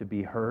 to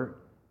be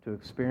hurt, to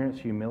experience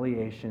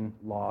humiliation,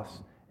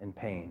 loss, and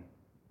pain.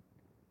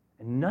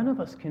 And none of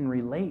us can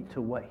relate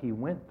to what he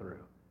went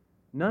through.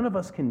 None of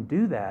us can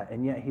do that,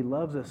 and yet he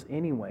loves us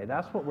anyway.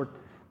 That's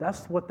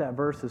what that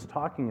verse is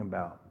talking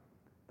about.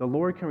 The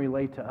Lord can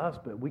relate to us,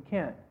 but we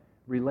can't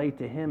relate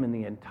to him in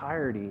the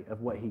entirety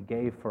of what he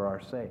gave for our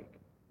sake.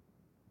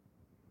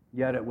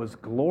 Yet it was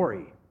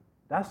glory.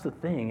 That's the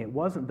thing.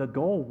 The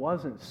goal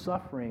wasn't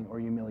suffering or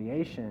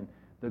humiliation.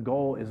 The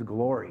goal is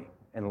glory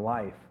and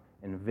life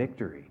and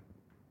victory.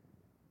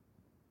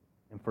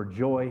 And for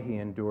joy, he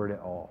endured it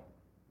all.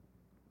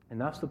 And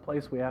that's the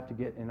place we have to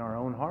get in our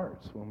own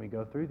hearts when we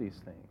go through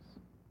these things.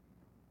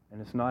 And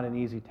it's not an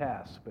easy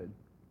task, but,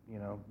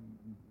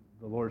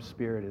 the Lord's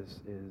Spirit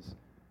is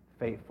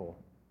faithful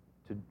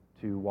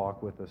to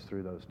walk with us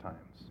through those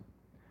times.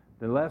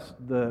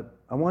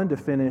 I wanted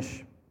to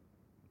finish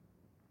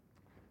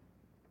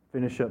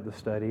up the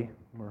study.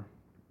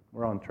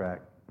 We're on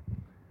track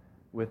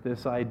with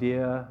this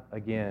idea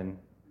again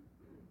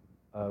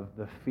of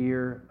the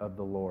fear of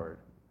the Lord.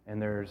 And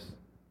there's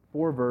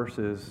 4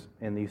 verses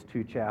in these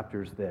 2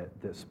 chapters that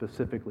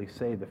specifically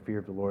say the fear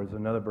of the Lord. There's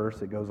another verse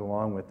that goes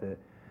along with it.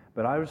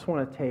 But I just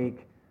want to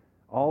take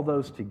all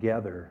those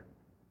together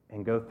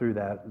and go through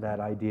that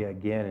idea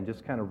again and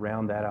just kind of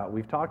round that out.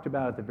 We've talked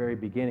about at the very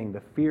beginning,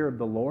 the fear of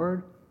the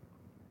Lord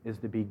is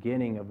the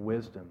beginning of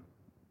wisdom.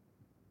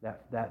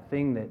 That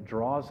thing that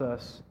draws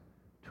us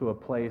to a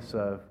place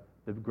of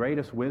the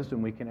greatest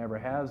wisdom we can ever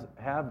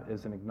have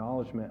is an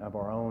acknowledgement of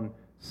our own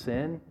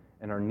sin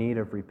and our need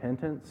of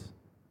repentance.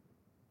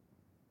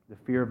 The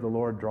fear of the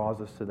Lord draws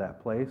us to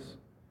that place.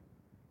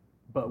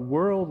 But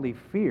worldly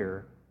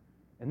fear,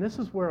 and this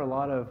is where a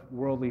lot of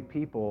worldly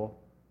people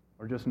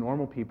or just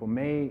normal people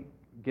may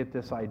get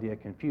this idea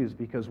confused,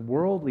 because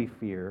worldly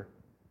fear,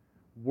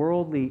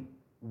 worldly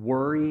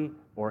worry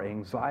or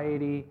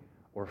anxiety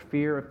or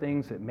fear of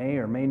things that may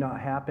or may not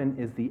happen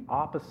is the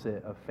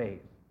opposite of faith.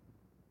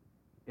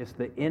 It's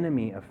the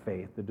enemy of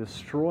faith, the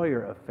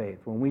destroyer of faith.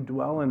 When we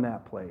dwell in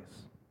that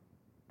place,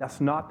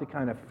 that's not the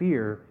kind of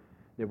fear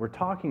that we're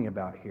talking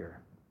about here,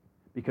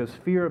 because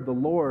fear of the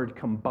Lord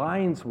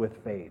combines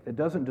with faith. It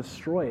doesn't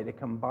destroy it. It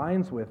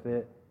combines with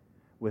it,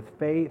 with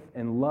faith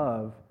and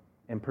love,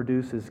 and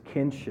produces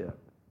kinship,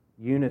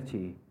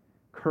 unity,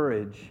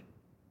 courage,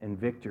 and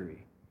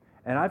victory.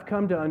 And I've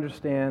come to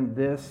understand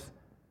this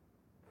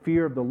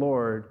fear of the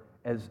Lord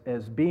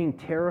as being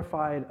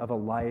terrified of a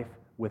life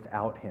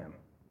without him,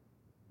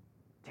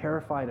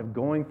 terrified of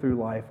going through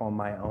life on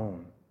my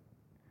own,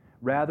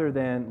 rather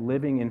than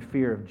living in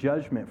fear of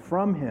judgment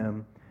from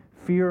him,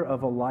 fear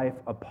of a life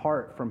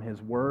apart from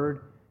his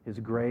word, his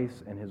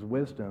grace, and his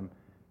wisdom,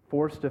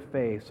 forced to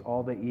face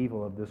all the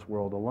evil of this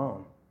world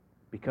alone.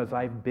 Because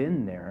I've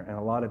been there, and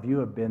a lot of you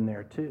have been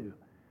there too.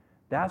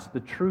 That's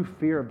the true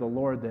fear of the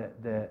Lord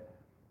that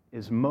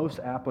is most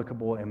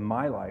applicable in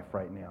my life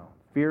right now,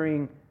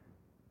 fearing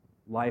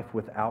life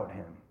without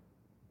him.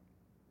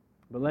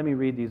 But let me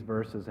read these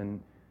verses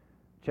in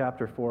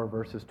chapter 4,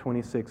 verses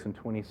 26 and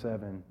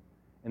 27.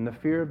 In the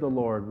fear of the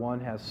Lord, one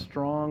has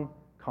strong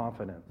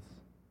confidence,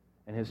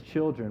 and his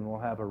children will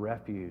have a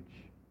refuge.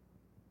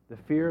 The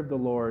fear of the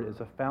Lord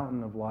is a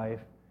fountain of life,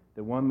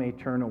 that one may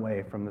turn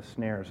away from the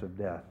snares of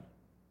death.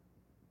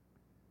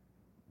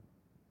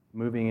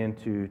 Moving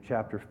into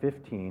chapter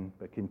 15,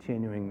 but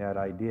continuing that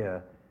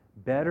idea,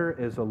 better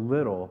is a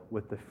little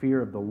with the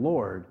fear of the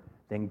Lord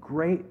than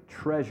great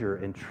treasure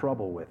and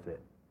trouble with it.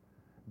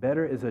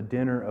 Better is a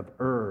dinner of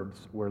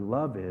herbs where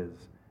love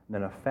is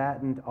than a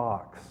fattened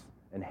ox,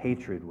 and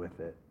hatred with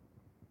it.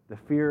 The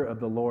fear of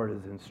the Lord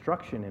is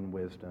instruction in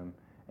wisdom,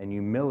 and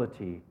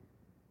humility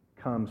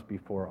comes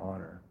before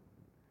honor.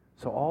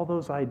 So all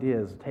those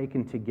ideas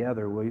taken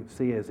together, we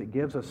see as it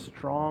gives us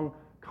strong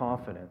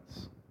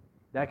confidence.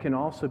 That can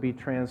also be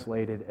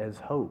translated as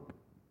hope.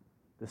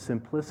 The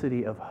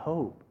simplicity of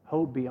hope.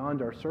 Hope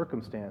beyond our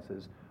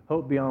circumstances.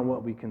 Hope beyond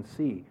what we can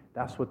see.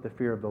 That's what the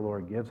fear of the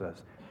Lord gives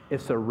us.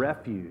 It's a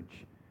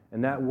refuge.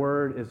 And that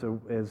word is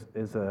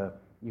a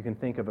you can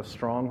think of a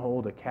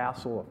stronghold, a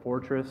castle, a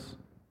fortress,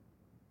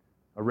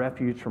 a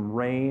refuge from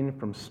rain,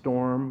 from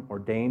storm or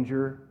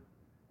danger.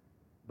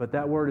 But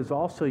that word is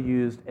also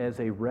used as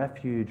a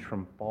refuge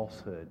from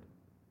falsehood,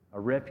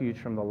 a refuge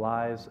from the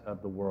lies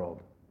of the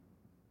world.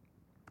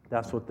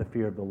 That's what the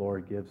fear of the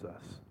Lord gives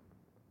us.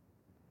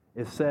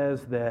 It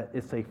says that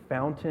it's a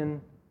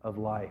fountain of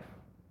life.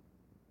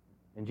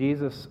 And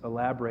Jesus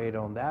elaborated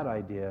on that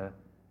idea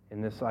in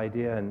this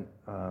idea,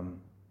 and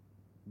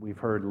we've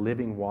heard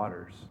living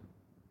waters.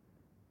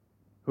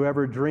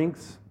 Whoever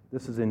drinks,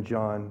 this is in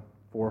John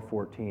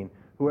 4:14,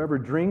 whoever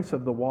drinks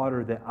of the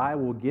water that I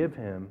will give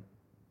him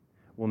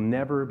will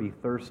never be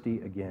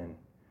thirsty again.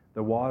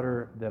 The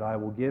water that I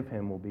will give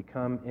him will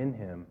become in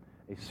him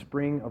a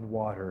spring of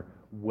water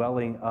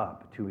welling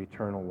up to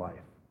eternal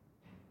life.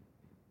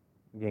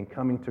 Again,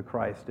 coming to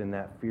Christ in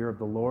that fear of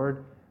the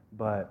Lord,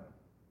 but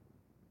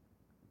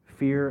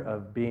fear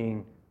of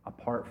being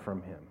apart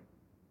from him.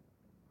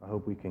 I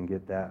hope we can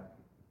get that.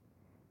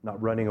 Not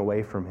running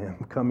away from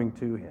him, coming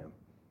to him.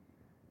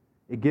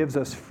 It gives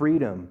us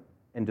freedom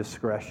and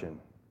discretion.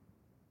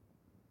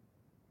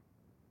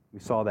 We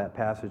saw that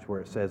passage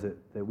where it says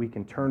that we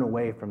can turn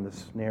away from the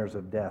snares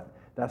of death.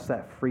 That's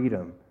that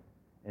freedom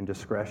and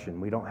discretion.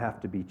 We don't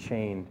have to be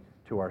chained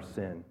to our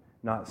sin,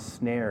 not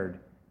snared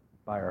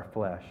by our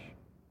flesh.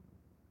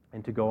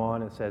 And to go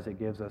on, it says it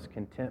gives us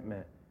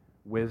contentment,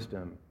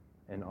 wisdom,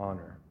 and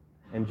honor.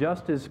 And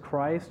just as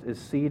Christ is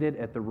seated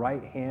at the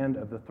right hand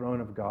of the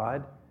throne of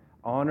God,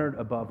 honored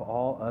above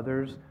all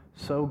others,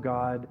 so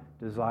God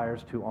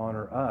desires to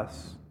honor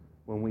us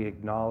when we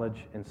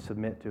acknowledge and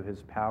submit to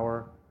his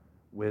power,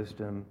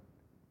 wisdom,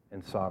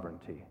 and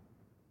sovereignty.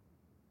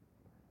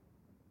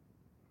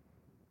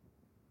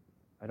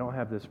 I don't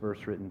have this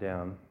verse written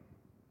down.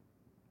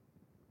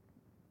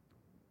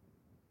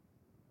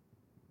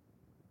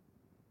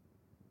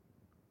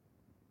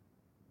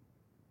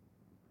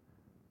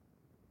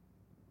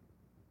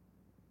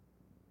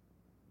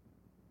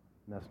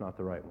 That's not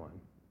the right one.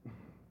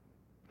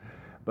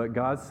 But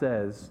God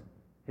says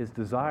his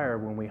desire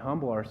when we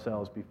humble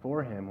ourselves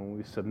before him, when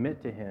we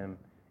submit to him,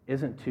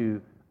 isn't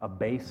to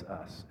abase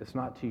us. It's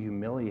not to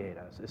humiliate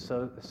us. It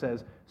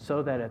says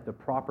so that at the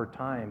proper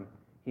time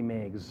he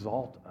may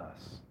exalt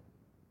us.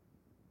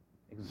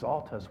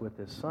 Exalt us with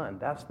his Son.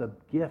 That's the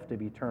gift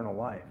of eternal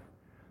life.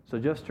 So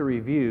just to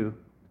review,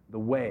 the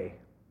way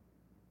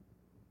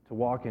to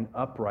walk in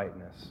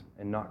uprightness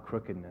and not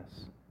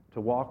crookedness,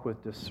 to walk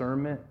with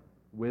discernment,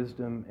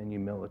 wisdom, and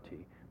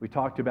humility. We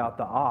talked about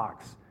the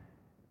ox,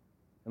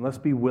 and let's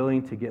be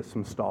willing to get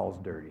some stalls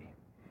dirty.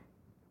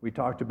 We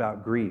talked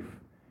about grief.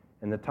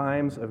 In the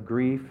times of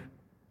grief,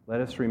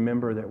 let us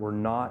remember that we're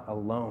not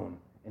alone,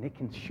 and it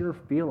can sure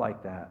feel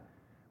like that.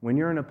 When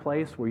you're in a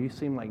place where you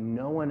seem like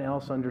no one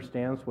else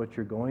understands what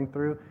you're going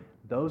through,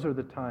 those are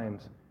the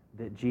times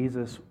that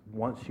Jesus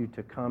wants you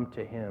to come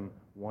to him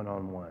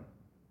one-on-one.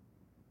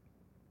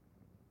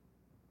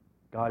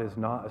 God is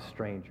not a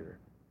stranger.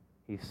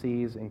 He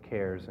sees and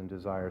cares and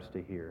desires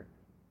to hear.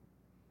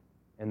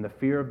 And the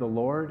fear of the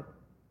Lord,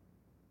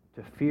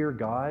 to fear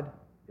God,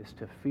 is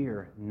to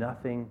fear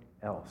nothing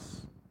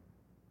else.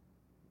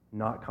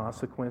 Not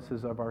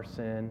consequences of our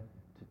sin,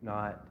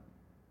 not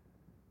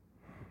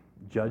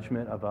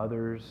judgment of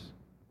others,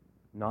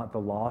 not the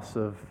loss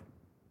of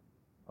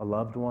a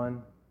loved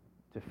one.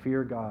 To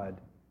fear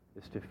God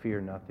is to fear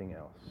nothing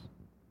else.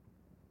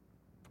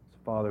 So,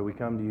 Father, we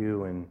come to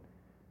you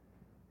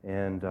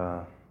and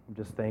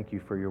just thank you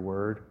for your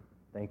word.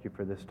 Thank you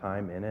for this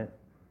time in it.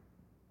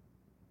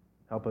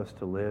 Help us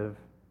to live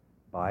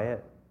by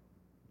it,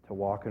 to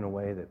walk in a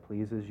way that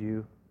pleases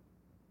you.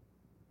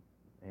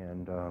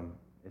 And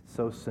it's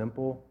so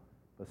simple,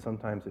 but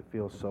sometimes it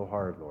feels so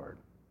hard, Lord.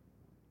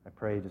 I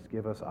pray just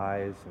give us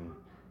eyes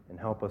and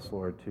help us,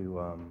 Lord,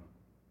 to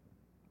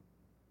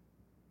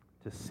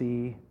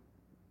see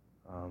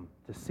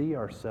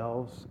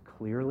ourselves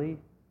clearly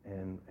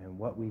and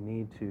what we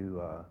need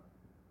to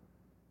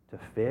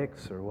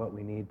fix, or what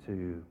we need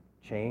to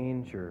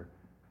change,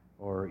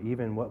 or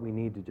even what we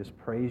need to just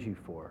praise you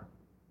for.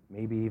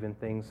 Maybe even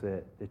things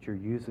that you're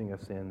using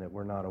us in that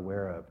we're not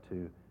aware of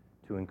to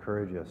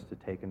encourage us to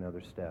take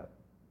another step.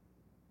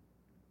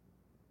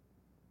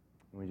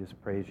 And we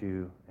just praise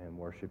you and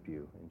worship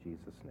you in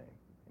Jesus' name.